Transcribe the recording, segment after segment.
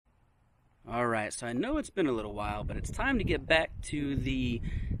Alright, so I know it's been a little while, but it's time to get back to the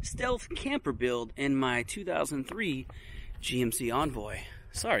stealth camper build in my 2003 GMC Envoy.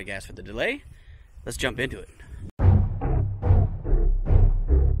 Sorry guys for the delay. Let's jump into it.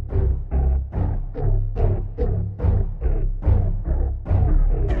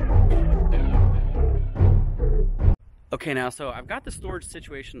 Okay, now, so I've got the storage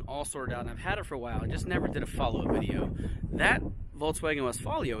situation all sorted out, and I've had it for a while. I just never did a follow-up video. That Volkswagen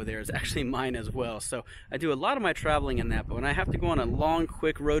Westfalia over there is actually mine as well, so I do a lot of my traveling in that, but when I have to go on a long,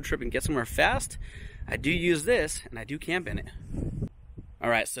 quick road trip and get somewhere fast, I do use this, and I do camp in it.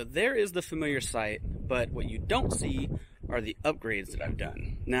 Alright, so there is the familiar site, but what you don't see are the upgrades that I've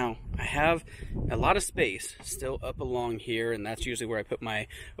done. Now, I have a lot of space still up along here, and that's usually where I put my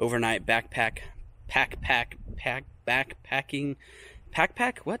overnight backpacking, backpacking backpack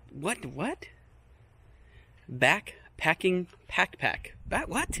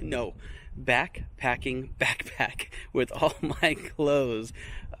with all my clothes.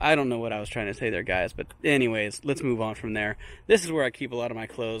 I don't know what I was trying to say there, guys, but anyways, let's move on from there. This is where I keep a lot of my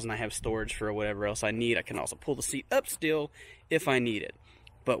clothes, and I have storage for whatever else I need. I can also pull the seat up still if I need it.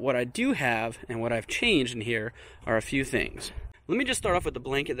 But what I do have and what I've changed in here are a few things. Let me just start off with the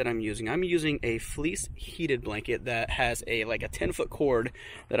blanket that I'm using. I'm using a fleece heated blanket that has like a 10-foot cord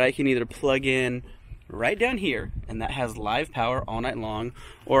that I can either plug in right down here, and that has live power all night long,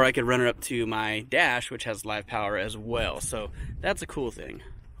 or I could run it up to my dash, which has live power as well. So that's a cool thing.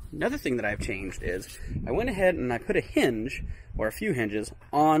 Another thing that I've changed is I went ahead and I put a hinge, or a few hinges,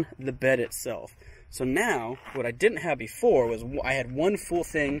 on the bed itself. So now, what I didn't have before was I had one full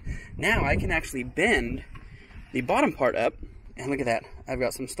thing. Now I can actually bend the bottom part up, and look at that, I've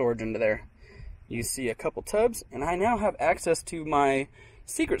got some storage under there. You see a couple tubs, and I now have access to my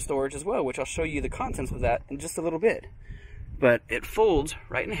secret storage as well, which I'll show you the contents of that in just a little bit. But it folds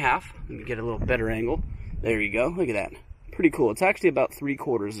right in half. Let me get a little better angle. There you go, look at that. Pretty cool. It's actually about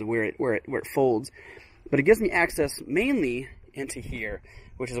 3/4 of where it folds. But it gives me access mainly into here,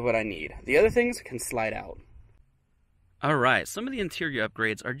 which is what I need. The other things can slide out. Alright, some of the interior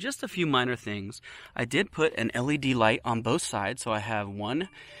upgrades are just a few minor things. I did put an LED light on both sides, so I have one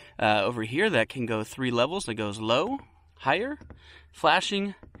over here that can go 3 levels. It goes low, higher,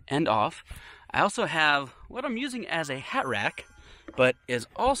 flashing, and off. I also have what I'm using as a hat rack, but is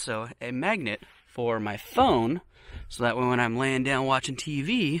also a magnet for my phone, so that when I'm laying down watching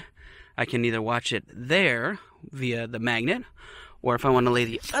TV, I can either watch it there via the magnet, or if I want to lay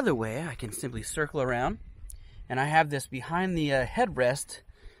the other way, I can simply circle around. And I have this behind the headrest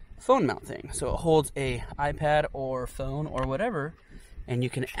phone mount thing. So it holds a iPad or phone or whatever, and you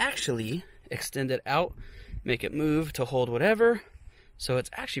can actually extend it out, make it move to hold whatever. So it's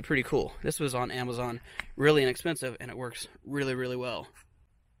actually pretty cool. This was on Amazon, really inexpensive, and it works really, really well.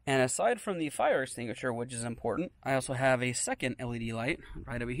 And aside from the fire extinguisher, which is important, I also have a second LED light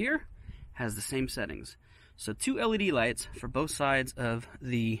right over here. Has the same settings. So 2 LED lights for both sides of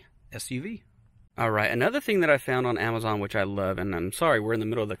the SUV. Alright, another thing that I found on Amazon, which I love, and I'm sorry, we're in the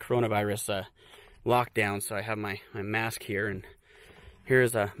middle of the coronavirus lockdown, so I have my mask here, and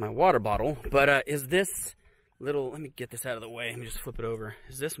here's my water bottle, but is this little, let me get this out of the way, let me just flip it over,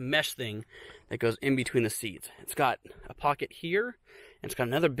 is this mesh thing that goes in between the seats. It's got a pocket here, and it's got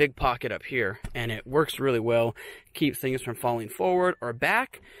another big pocket up here, and it works really well, keeps things from falling forward or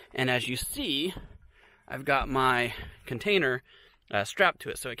back, and as you see, I've got my container strapped to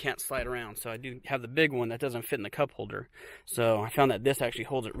it so it can't slide around. So I do have the big one that doesn't fit in the cup holder. So I found that this actually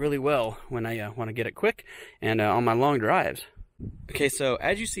holds it really well when I want to get it quick and on my long drives. Okay, so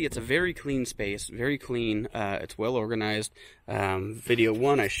as you see, it's a very clean space, very clean. It's well organized. Video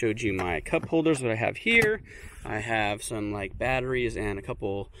 1, I showed you my cup holders that I have here. I have some like batteries and a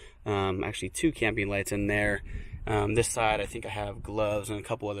couple, actually 2 camping lights in there. This side, I think I have gloves and a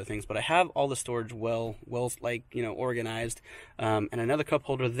couple other things, but I have all the storage well, like, you know, organized, and another cup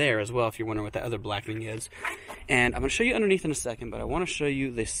holder there as well, if you're wondering what the other black thing is. And I'm going to show you underneath in a second, but I want to show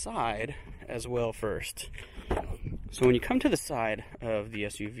you the side as well first. So when you come to the side of the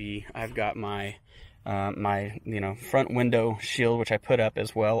SUV, I've got my front window shield, which I put up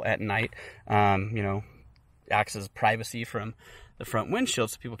as well at night, acts as privacy from the front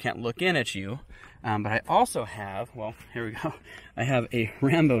windshield so people can't look in at you. But I also have, well, here we go. I have a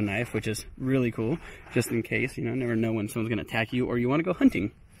Rambo knife, which is really cool, just in case, you know, never know when someone's going to attack you or you want to go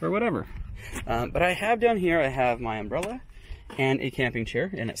hunting or whatever. But I have down here, I have my umbrella and a camping chair,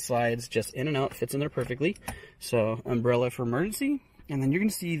 and it slides just in and out, fits in there perfectly. So umbrella for emergency, and then you're going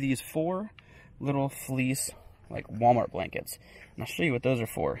to see these 4 little fleece, like Walmart blankets. And I'll show you what those are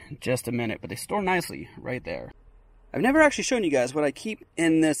for in just a minute, but they store nicely right there. I've never actually shown you guys what I keep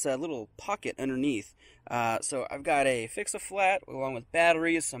in this little pocket underneath. So I've got a fix-a-flat along with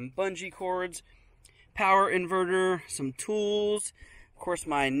batteries, some bungee cords, power inverter, some tools, of course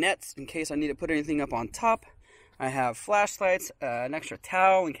my nets in case I need to put anything up on top. I have flashlights, an extra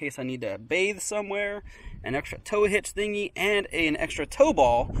towel in case I need to bathe somewhere, an extra tow hitch thingy, and an extra tow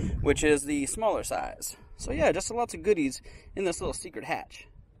ball, which is the smaller size. So yeah, just lots of goodies in this little secret hatch.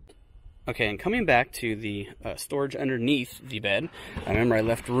 Okay, and coming back to the storage underneath the bed, I remember I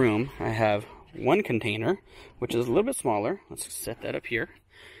left room. I have one container, which is a little bit smaller. Let's set that up here.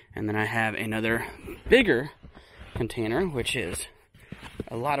 And then I have another bigger container, which is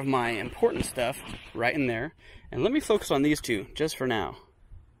a lot of my important stuff right in there. And let me focus on these two just for now.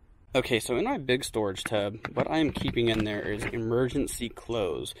 Okay, so in my big storage tub, what I'm keeping in there is emergency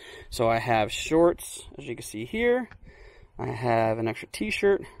clothes. So I have shorts, as you can see here. I have an extra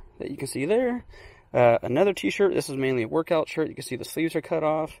t-shirt that you can see there. Another t-shirt, this is mainly a workout shirt. You can see the sleeves are cut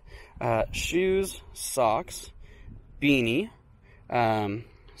off. Shoes, socks, beanie,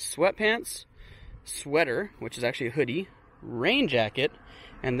 sweatpants, sweater, which is actually a hoodie, rain jacket,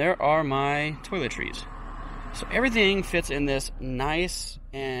 and there are my toiletries. So everything fits in this nice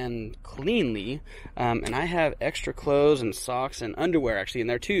and cleanly, and I have extra clothes and socks and underwear actually in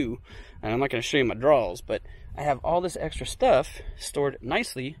there too. And I'm not going to show you my drawers, but I have all this extra stuff stored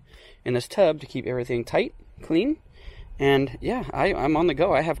nicely in this tub to keep everything tight, clean, and yeah, I'm on the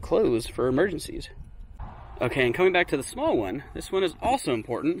go. I have clothes for emergencies. Okay, and coming back to the small one, this one is also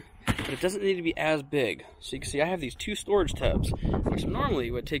important, but it doesn't need to be as big. So you can see I have these two storage tubs, which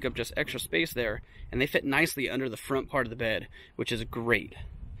normally would take up just extra space there, and they fit nicely under the front part of the bed, which is great.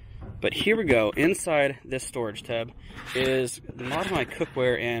 But here we go. Inside this storage tub is a lot of my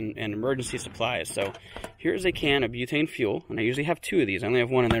cookware and emergency supplies. So here's a can of butane fuel, and I usually have two of these. I only have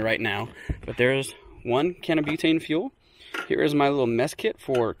one in there right now, but there's one can of butane fuel. Here is my little mess kit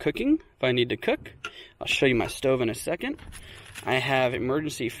for cooking if I need to cook. I'll show you my stove in a second. I have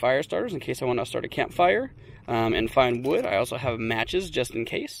emergency fire starters in case I want to start a campfire and find wood. I also have matches just in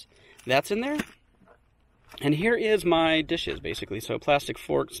case. That's in there. And here is my dishes, basically. So plastic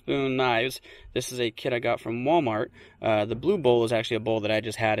fork, spoon, knives. This is a kit I got from Walmart. The blue bowl is actually a bowl that I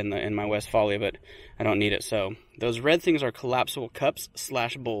just had in my Westphalia, but I don't need it. So those red things are collapsible cups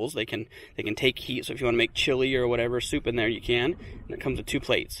 / bowls. They can take heat. So if you want to make chili or whatever soup in there, you can. And it comes with 2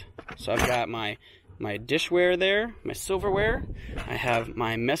 plates. So I've got my dishware there, my silverware. I have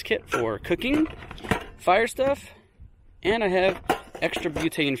my mess kit for cooking, fire stuff, and I have extra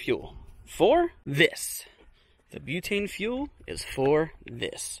butane fuel for this. The butane fuel is for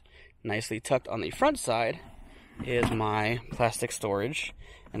this. Nicely tucked on the front side is my plastic storage.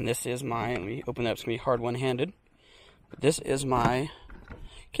 And this is my, let me open that up, it's going to be hard one-handed. But this is my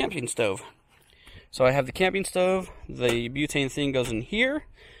camping stove. So I have the camping stove, the butane thing goes in here,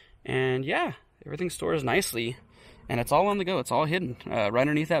 and yeah, everything stores nicely. And it's all on the go, it's all hidden right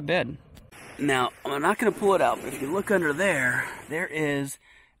underneath that bed. Now, I'm not going to pull it out, but if you look under there, there is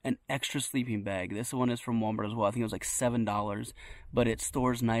an extra sleeping bag. This one is from Walmart as well. I think it was like $7, but it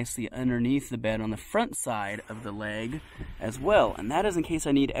stores nicely underneath the bed on the front side of the leg as well. And that is in case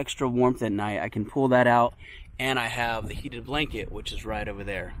I need extra warmth at night. I can pull that out, and I have the heated blanket, which is right over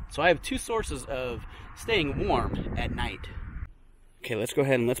there. So I have 2 sources of staying warm at night. Okay, let's go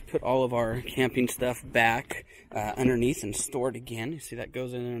ahead and let's put all of our camping stuff back underneath and store it again. You see that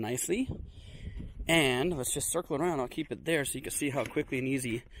goes in there nicely. And let's just circle it around. I'll keep it there so you can see how quickly and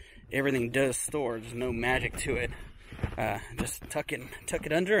easy everything does store. There's no magic to it. Just tuck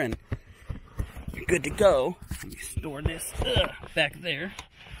it under and you're good to go. Let me store this back there.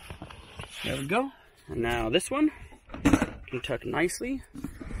 There we go. And now this one can tuck nicely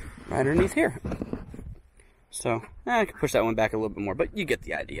right underneath here. So I can push that one back a little bit more, but you get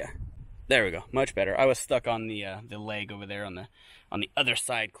the idea. There we go, much better. I was stuck on the leg over there on the other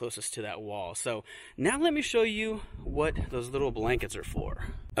side closest to that wall. So now let me show you what those little blankets are for.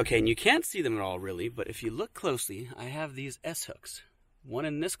 Okay, and you can't see them at all really, but if you look closely, I have these S-hooks. One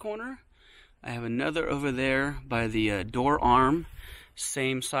in this corner, I have another over there by the door arm,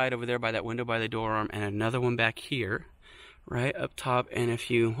 same side over there by that window by the door arm, and another one back here, right up top. And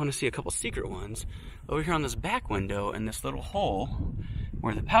if you want to see a couple secret ones, over here on this back window in this little hole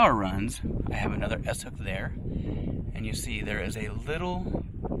where the power runs, I have another S-hook there. And you see there is a little,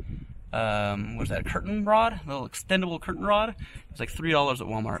 what is that, a curtain rod? A little extendable curtain rod. It's like $3 at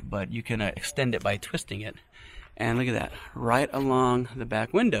Walmart, but you can extend it by twisting it. And look at that, right along the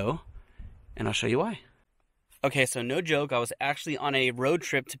back window, and I'll show you why. Okay, so no joke, I was actually on a road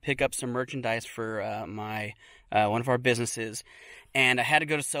trip to pick up some merchandise for my one of our businesses, and I had to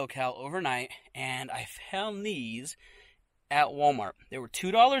go to SoCal overnight, and I found these at Walmart. They were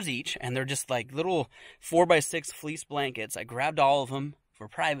 $2 each, and they're just like little 4x6 fleece blankets. I grabbed all of them for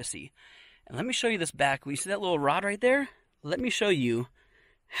privacy. And let me show you this back. You see that little rod right there? Let me show you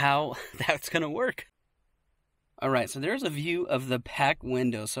how that's going to work. All right, so there's a view of the back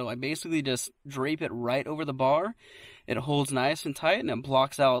window. So I basically just drape it right over the bar. It holds nice and tight, and it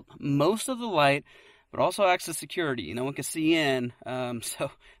blocks out most of the light, but also acts as security. No one can see in, so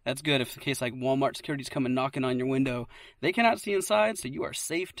that's good if in case like Walmart security's coming knocking on your window. They cannot see inside, so you are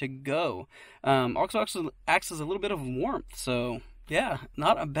safe to go. Also acts as a little bit of warmth, so yeah,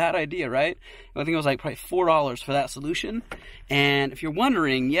 not a bad idea, right? I think it was like probably $4 for that solution. And if you're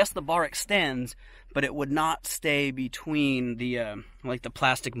wondering, yes, the bar extends, but it would not stay between the like the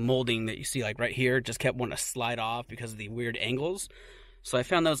plastic molding that you see like right here. It just kept wanting to slide off because of the weird angles. So I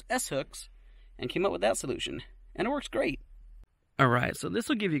found those S-hooks and came up with that solution, and it works great. All right, so this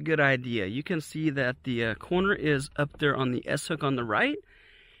will give you a good idea. You can see that the corner is up there on the S-hook on the right,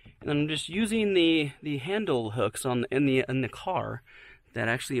 and I'm just using the handle hooks in the car that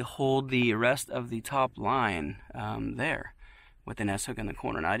actually hold the rest of the top line there with an S-hook in the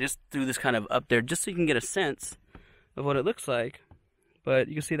corner. Now I just threw this kind of up there just so you can get a sense of what it looks like, but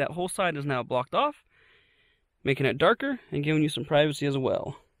you can see that whole side is now blocked off, making it darker and giving you some privacy as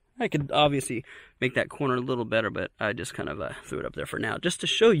well. I could obviously make that corner a little better, but I just kind of threw it up there for now, just to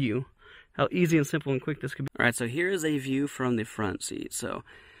show you how easy and simple and quick this could be. All right, so here is a view from the front seat. So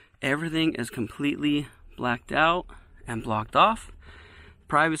everything is completely blacked out and blocked off.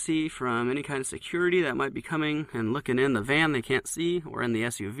 Privacy from any kind of security that might be coming and looking in the van they can't see, or in the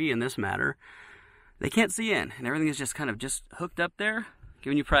SUV in this matter, they can't see in. And everything is just kind of just hooked up there,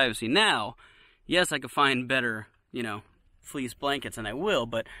 giving you privacy. Now, yes, I could find better, fleece blankets, and I will,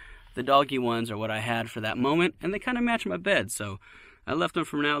 but the doggy ones are what I had for that moment, and they kind of match my bed, so I left them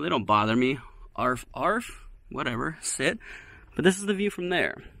for now. They don't bother me. Arf, arf, whatever, sit. But this is the view from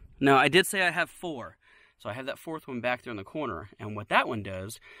there. Now, I did say I have 4. So I have that 4th one back there in the corner, and what that one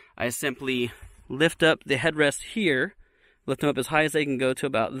does, I simply lift up the headrest here, lift them up as high as they can go to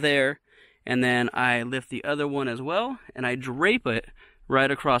about there, and then I lift the other one as well, and I drape it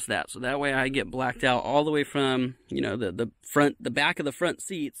right across that. So that way I get blacked out all the way from, the back of the front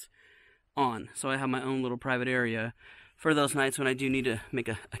seats on. So I have my own little private area for those nights when I do need to make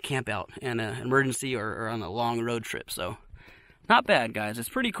a camp out and an emergency or on a long road trip. So not bad, guys. It's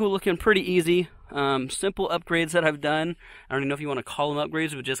pretty cool looking, pretty easy. Simple upgrades that I've done. I don't even know if you want to call them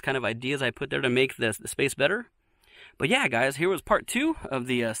upgrades, but just kind of ideas I put there to make the space better. But yeah, guys, here was part 2 of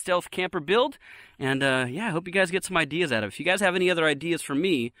the stealth camper build. And yeah, I hope you guys get some ideas out of it. If you guys have any other ideas for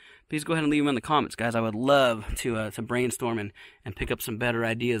me, please go ahead and leave them in the comments, guys. I would love to brainstorm and pick up some better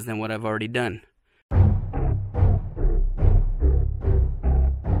ideas than what I've already done.